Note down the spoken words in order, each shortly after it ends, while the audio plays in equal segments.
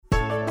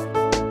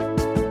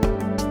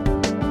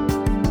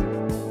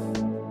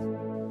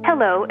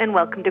Hello and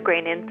welcome to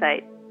Grain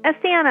Insight, a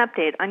CN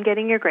update on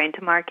getting your grain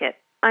to market.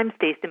 I'm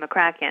Stacey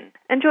McCracken,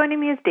 and joining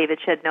me is David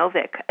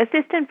Shednovic,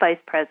 Assistant Vice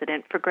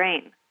President for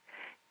Grain.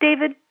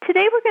 David,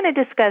 today we're going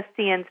to discuss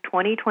CN's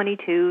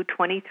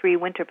 2022-23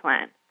 winter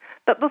plan.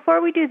 But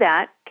before we do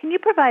that, can you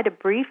provide a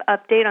brief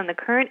update on the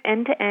current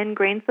end-to-end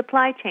grain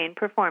supply chain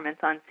performance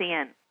on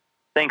CN?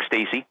 Thanks,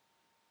 Stacey.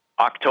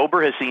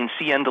 October has seen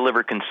CN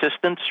deliver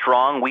consistent,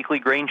 strong weekly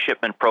grain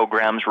shipment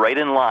programs right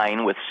in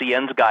line with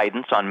CN's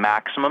guidance on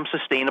maximum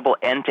sustainable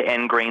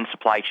end-to-end grain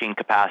supply chain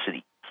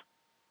capacity.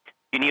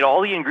 You need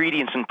all the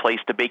ingredients in place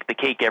to bake the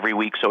cake every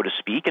week, so to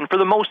speak, and for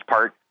the most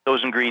part,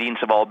 those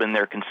ingredients have all been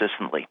there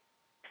consistently.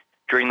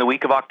 During the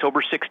week of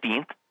October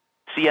 16th,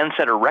 CN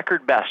set a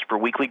record best for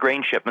weekly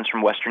grain shipments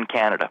from Western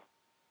Canada,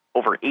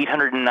 over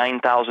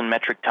 809,000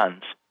 metric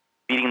tons,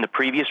 beating the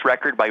previous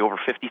record by over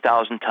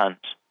 50,000 tons.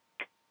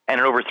 And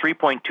at over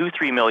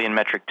 3.23 million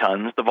metric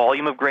tons, the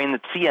volume of grain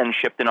that CN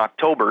shipped in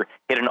October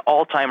hit an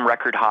all-time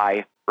record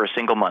high for a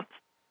single month.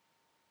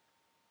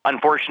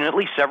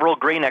 Unfortunately, several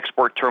grain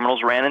export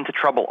terminals ran into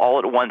trouble all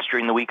at once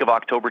during the week of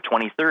October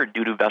 23rd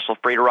due to vessel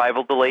freight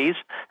arrival delays,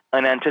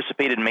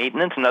 unanticipated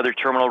maintenance, and other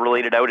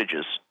terminal-related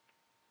outages.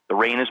 The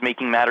rain is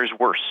making matters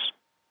worse.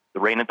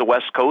 The rain at the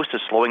West Coast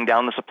is slowing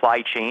down the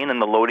supply chain,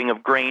 and the loading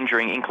of grain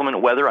during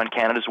inclement weather on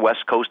Canada's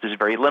West Coast is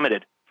very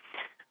limited.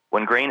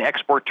 When grain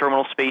export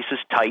terminal space is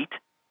tight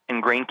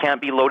and grain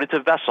can't be loaded to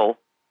vessel,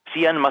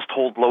 CN must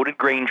hold loaded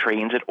grain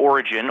trains at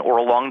origin or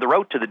along the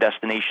route to the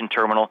destination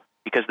terminal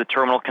because the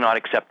terminal cannot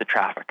accept the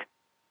traffic.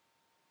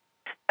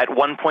 At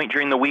one point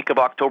during the week of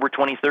October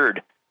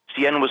 23rd,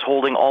 CN was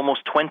holding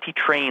almost 20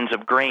 trains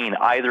of grain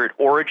either at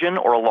origin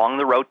or along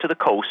the route to the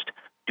coast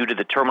due to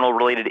the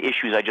terminal-related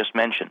issues I just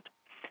mentioned.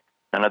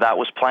 None of that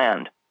was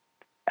planned.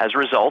 As a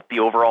result, the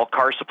overall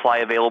car supply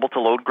available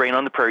to load grain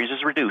on the prairies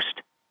is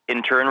reduced,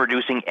 in turn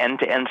reducing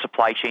end-to-end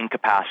supply chain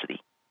capacity.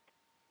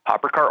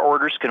 Hopper car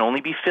orders can only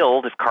be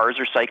filled if cars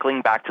are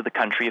cycling back to the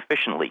country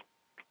efficiently.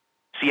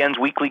 CN's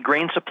weekly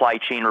grain supply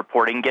chain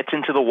reporting gets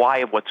into the why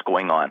of what's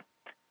going on.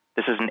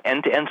 This is an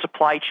end-to-end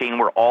supply chain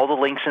where all the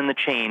links in the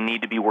chain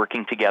need to be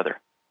working together.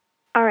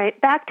 All right,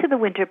 back to the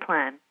winter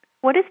plan.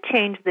 What has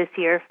changed this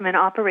year from an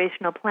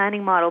operational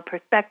planning model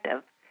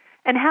perspective,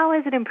 and how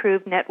has it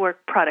improved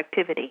network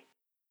productivity?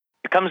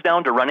 It comes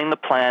down to running the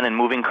plan and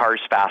moving cars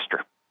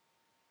faster.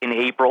 In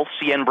April,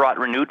 CN brought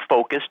renewed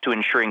focus to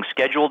ensuring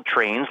scheduled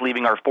trains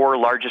leaving our 4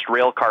 largest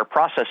railcar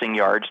processing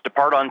yards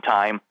depart on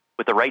time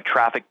with the right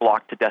traffic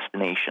block to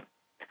destination.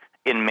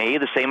 In May,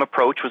 the same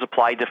approach was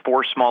applied to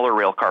 4 smaller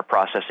railcar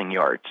processing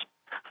yards.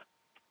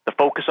 The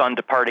focus on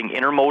departing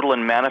intermodal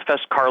and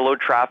manifest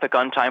carload traffic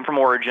on time from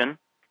origin,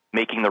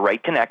 making the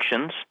right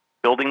connections,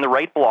 building the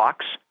right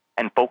blocks,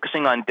 and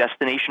focusing on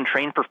destination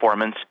train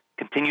performance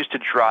continues to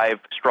drive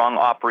strong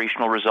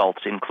operational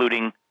results,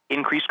 including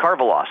increased car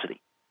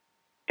velocity.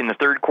 In the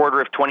third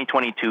quarter of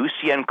 2022,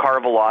 CN car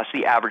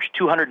velocity averaged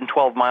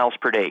 212 miles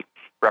per day,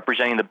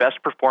 representing the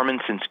best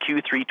performance since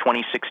Q3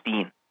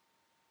 2016.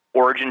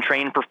 Origin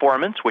train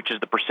performance, which is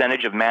the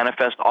percentage of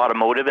manifest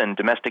automotive and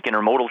domestic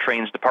intermodal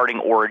trains departing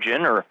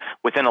origin or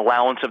within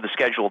allowance of the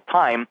scheduled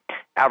time,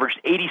 averaged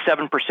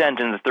 87%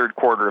 in the third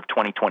quarter of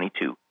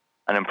 2022,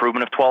 an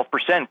improvement of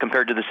 12%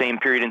 compared to the same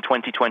period in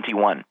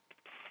 2021.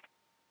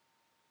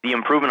 The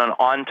improvement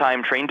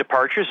on-time train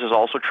departures is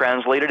also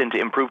translated into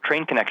improved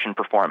train connection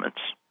performance.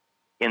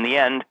 In the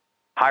end,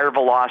 higher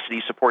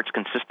velocity supports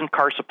consistent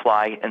car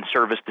supply and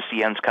service to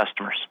CN's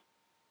customers.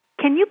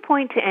 Can you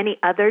point to any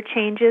other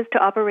changes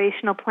to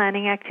operational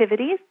planning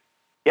activities?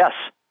 Yes.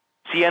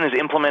 CN has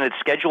implemented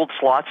scheduled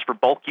slots for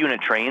bulk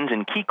unit trains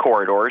in key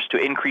corridors to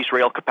increase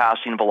rail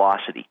capacity and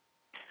velocity.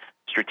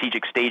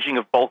 Strategic staging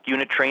of bulk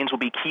unit trains will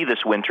be key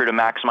this winter to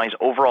maximize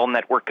overall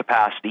network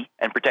capacity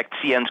and protect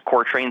CN's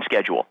core train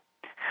schedule.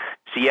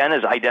 CN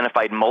has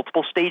identified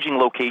multiple staging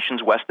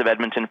locations west of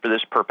Edmonton for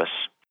this purpose.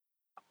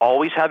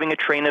 Always having a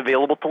train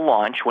available to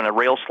launch when a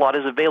rail slot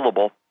is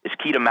available is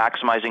key to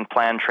maximizing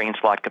planned train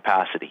slot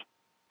capacity.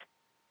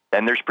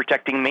 Then there's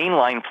protecting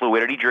mainline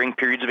fluidity during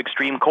periods of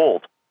extreme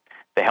cold.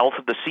 The health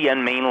of the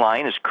CN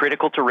mainline is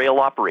critical to rail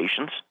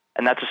operations,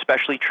 and that's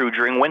especially true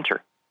during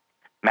winter.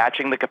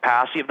 Matching the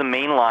capacity of the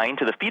mainline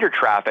to the feeder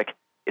traffic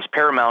is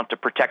paramount to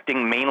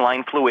protecting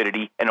mainline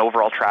fluidity and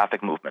overall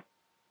traffic movement.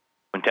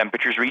 When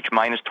temperatures reach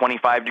minus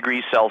 25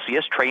 degrees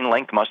Celsius, train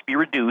length must be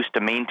reduced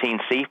to maintain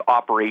safe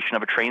operation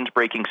of a train's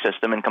braking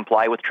system and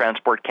comply with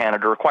Transport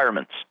Canada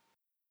requirements.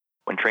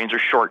 When trains are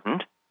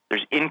shortened,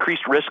 there's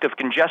increased risk of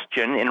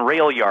congestion in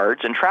rail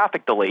yards and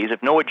traffic delays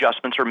if no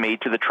adjustments are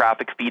made to the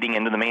traffic feeding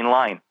into the main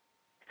line.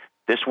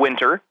 This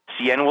winter,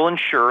 CN will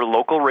ensure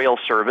local rail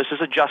service is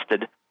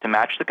adjusted to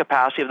match the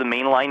capacity of the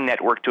mainline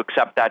network to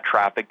accept that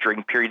traffic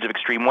during periods of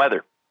extreme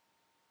weather.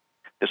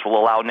 This will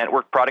allow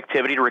network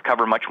productivity to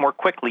recover much more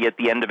quickly at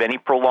the end of any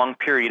prolonged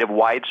period of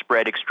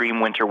widespread extreme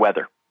winter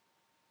weather.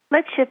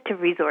 Let's shift to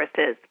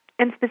resources,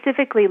 and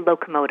specifically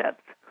locomotives.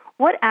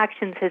 What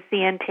actions has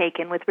CN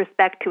taken with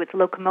respect to its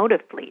locomotive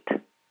fleet?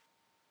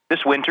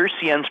 This winter,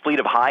 CN's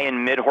fleet of high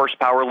and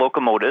mid-horsepower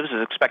locomotives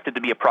is expected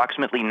to be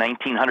approximately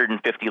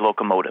 1,950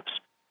 locomotives.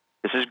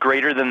 This is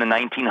greater than the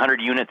 1,900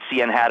 units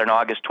CN had in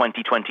August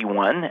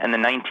 2021 and the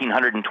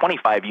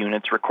 1,925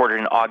 units recorded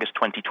in August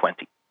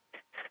 2020.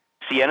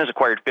 CN has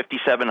acquired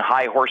 57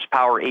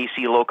 high-horsepower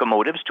AC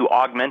locomotives to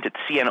augment its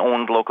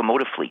CN-owned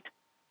locomotive fleet.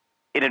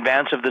 In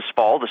advance of this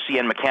fall, the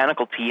CN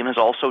mechanical team has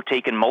also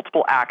taken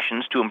multiple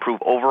actions to improve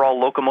overall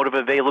locomotive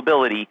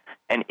availability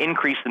and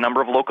increase the number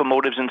of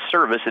locomotives in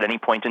service at any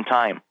point in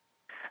time.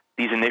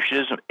 These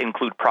initiatives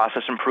include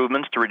process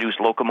improvements to reduce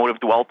locomotive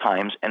dwell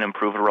times and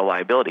improve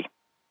reliability.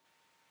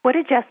 What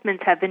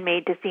adjustments have been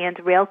made to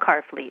CN's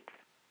railcar fleets?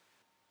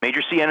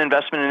 Major CN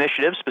investment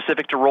initiatives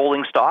specific to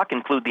rolling stock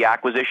include the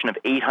acquisition of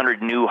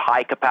 800 new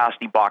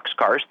high-capacity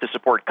boxcars to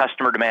support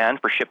customer demand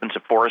for shipments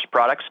of forest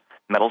products,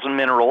 metals and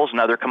minerals, and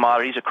other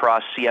commodities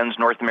across CN's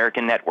North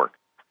American network,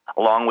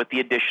 along with the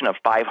addition of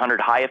 500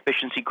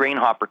 high-efficiency grain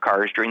hopper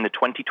cars during the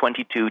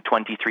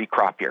 2022-23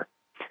 crop year.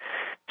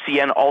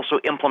 CN also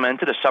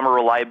implemented a summer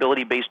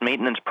reliability-based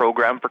maintenance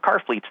program for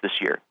car fleets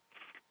this year.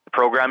 The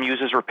program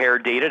uses repair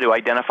data to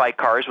identify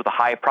cars with a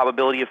high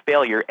probability of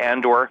failure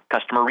and/or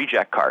customer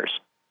reject cars.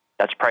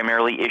 That's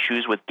primarily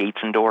issues with gates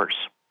and doors.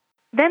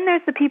 Then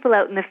there's the people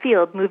out in the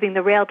field moving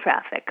the rail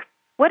traffic.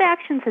 What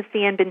actions has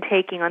CN been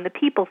taking on the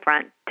people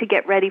front to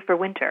get ready for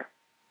winter?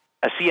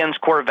 As CN's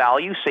core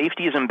value,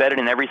 safety is embedded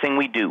in everything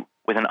we do,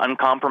 with an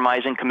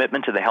uncompromising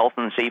commitment to the health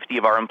and safety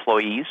of our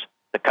employees,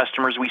 the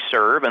customers we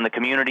serve, and the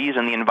communities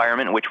and the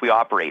environment in which we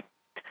operate.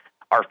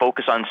 Our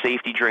focus on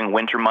safety during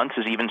winter months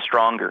is even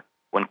stronger,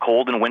 when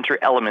cold and winter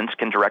elements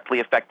can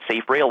directly affect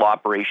safe rail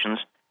operations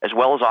as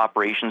well as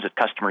operations at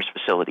customers'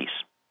 facilities.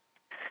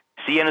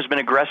 CN has been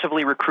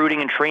aggressively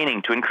recruiting and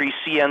training to increase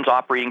CN's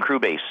operating crew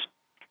base.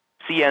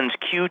 CN's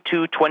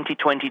Q2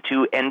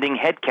 2022 ending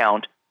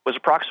headcount was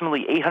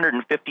approximately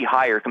 850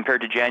 higher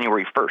compared to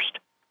January 1st,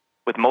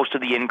 with most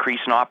of the increase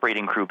in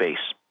operating crew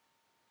base.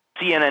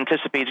 CN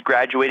anticipates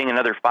graduating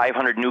another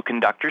 500 new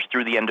conductors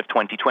through the end of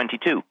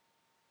 2022.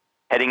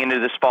 Heading into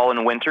this fall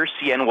and winter,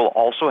 CN will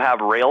also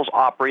have Rails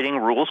Operating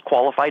Rules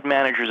qualified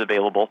managers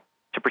available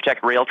to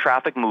protect rail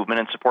traffic movement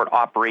and support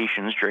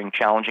operations during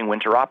challenging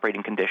winter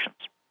operating conditions.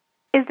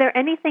 Is there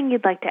anything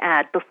you'd like to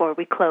add before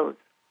we close?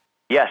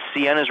 Yes,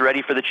 CN is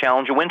ready for the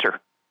challenge of winter.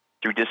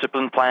 Through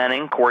disciplined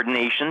planning,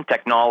 coordination,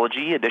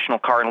 technology, additional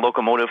car and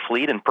locomotive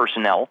fleet, and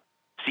personnel,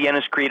 CN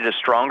has created a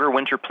stronger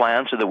winter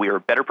plan so that we are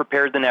better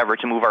prepared than ever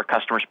to move our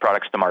customers'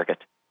 products to market.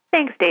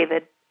 Thanks,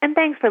 David, and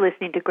thanks for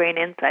listening to Grain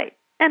Insight,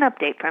 an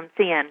update from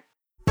CN.